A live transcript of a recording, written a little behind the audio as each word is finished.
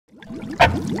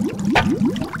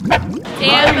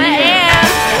Tampa Am!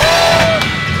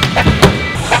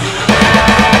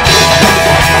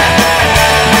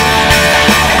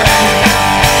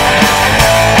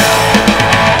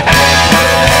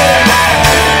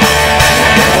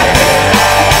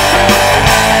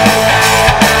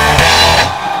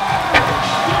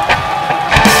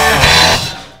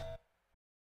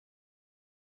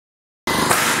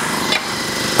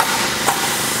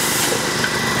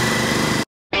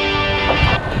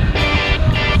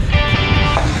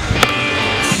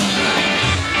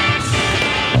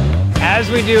 As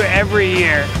we do every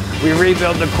year, we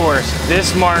rebuild the course.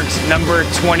 This marks number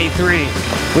 23.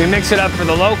 We mix it up for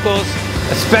the locals,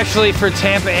 especially for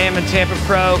Tampa Am and Tampa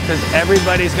Pro, because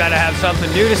everybody's got to have something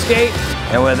new to skate.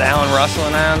 And with Alan Russell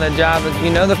and I on the job, you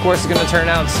know the course is going to turn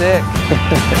out sick.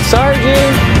 Sorry,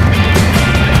 Gene.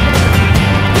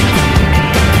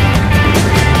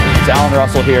 It's Alan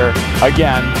Russell here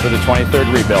again for the 23rd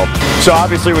rebuild. So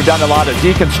obviously we've done a lot of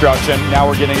deconstruction. Now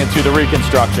we're getting into the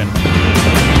reconstruction.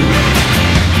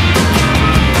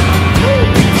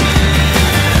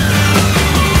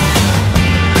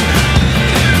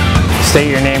 State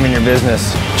your name and your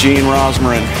business. Gene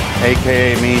Rosmarin,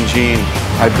 aka Mean Gene.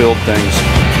 I build things.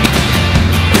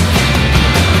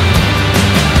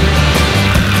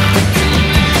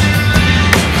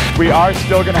 We are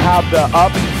still going to have the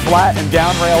up, flat, and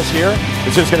down rails here.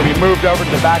 It's just going to be moved over to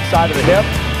the back side of the hip,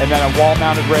 and then a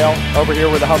wall-mounted rail over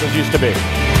here where the hubbas used to be.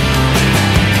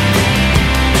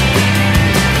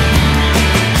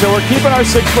 So we're keeping our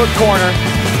 6-foot corner.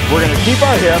 We're going to keep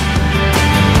our hip.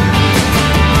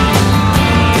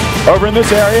 Over in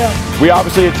this area, we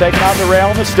obviously had taken out the rail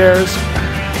and the stairs.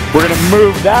 We're going to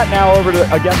move that now over to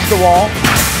against the wall.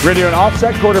 We're going to do an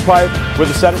offset quarter pipe with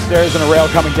a set of stairs and a rail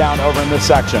coming down over in this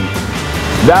section.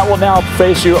 That will now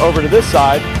face you over to this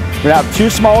side. We're going to have 2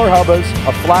 smaller hubbas,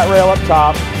 a flat rail up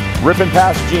top, ripping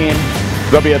past Gene.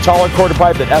 There'll be a taller quarter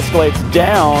pipe that escalates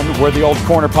down where the old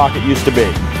corner pocket used to be.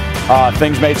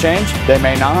 Things may change, they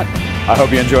may not. I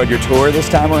hope you enjoyed your tour this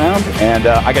time around, and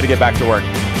I got to get back to work.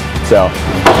 So,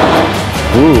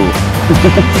 ooh.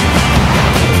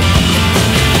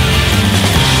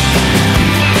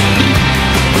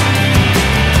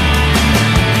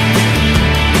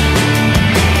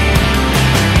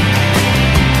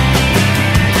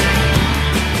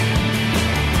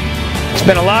 It's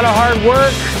been a lot of hard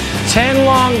work, 10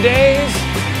 long days.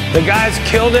 The guys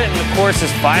killed it and the course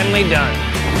is finally done.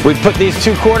 We put these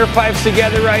 2 quarter pipes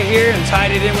together right here and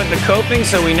tied it in with the coping,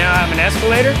 so we now have an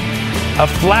escalator. A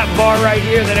flat bar right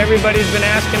here that everybody's been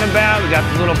asking about. We got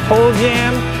the little pole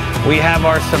jam. We have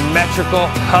our symmetrical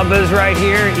hubbas right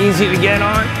here, easy to get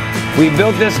on. We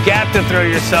built this gap to throw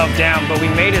yourself down, but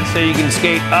we made it so you can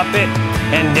skate up it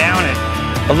and down it.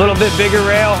 A little bit bigger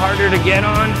rail, harder to get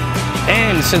on.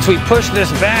 And since we pushed this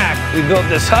back, we built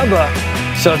this hubba,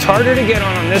 so it's harder to get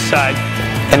on this side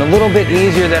and a little bit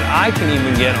easier that I can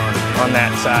even get on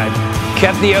that side.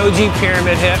 Kept the OG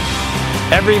pyramid hip.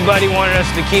 Everybody wanted us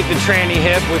to keep the tranny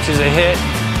hip, which is a hit.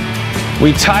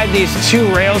 We tied these 2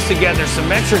 rails together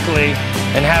symmetrically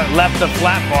and have left the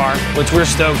flat bar, which we're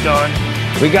stoked on.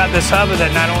 We got this hubba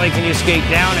that not only can you skate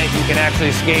down it, you can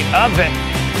actually skate up it.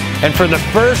 And for the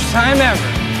first time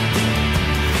ever,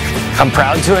 I'm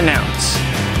proud to announce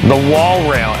the wall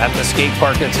rail at the skate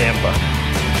park at Tampa.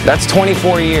 That's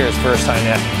 24 years, first time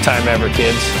ever,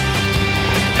 kids.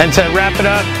 And to wrap it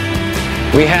up,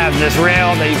 we have this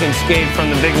rail that you can skate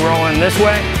from the big roll-in this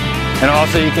way, and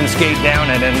also you can skate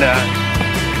down it. And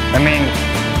I mean,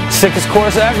 sickest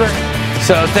course ever.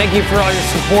 So thank you for all your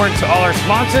support to all our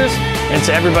sponsors and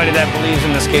to everybody that believes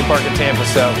in the skate park at Tampa.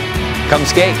 So come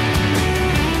skate.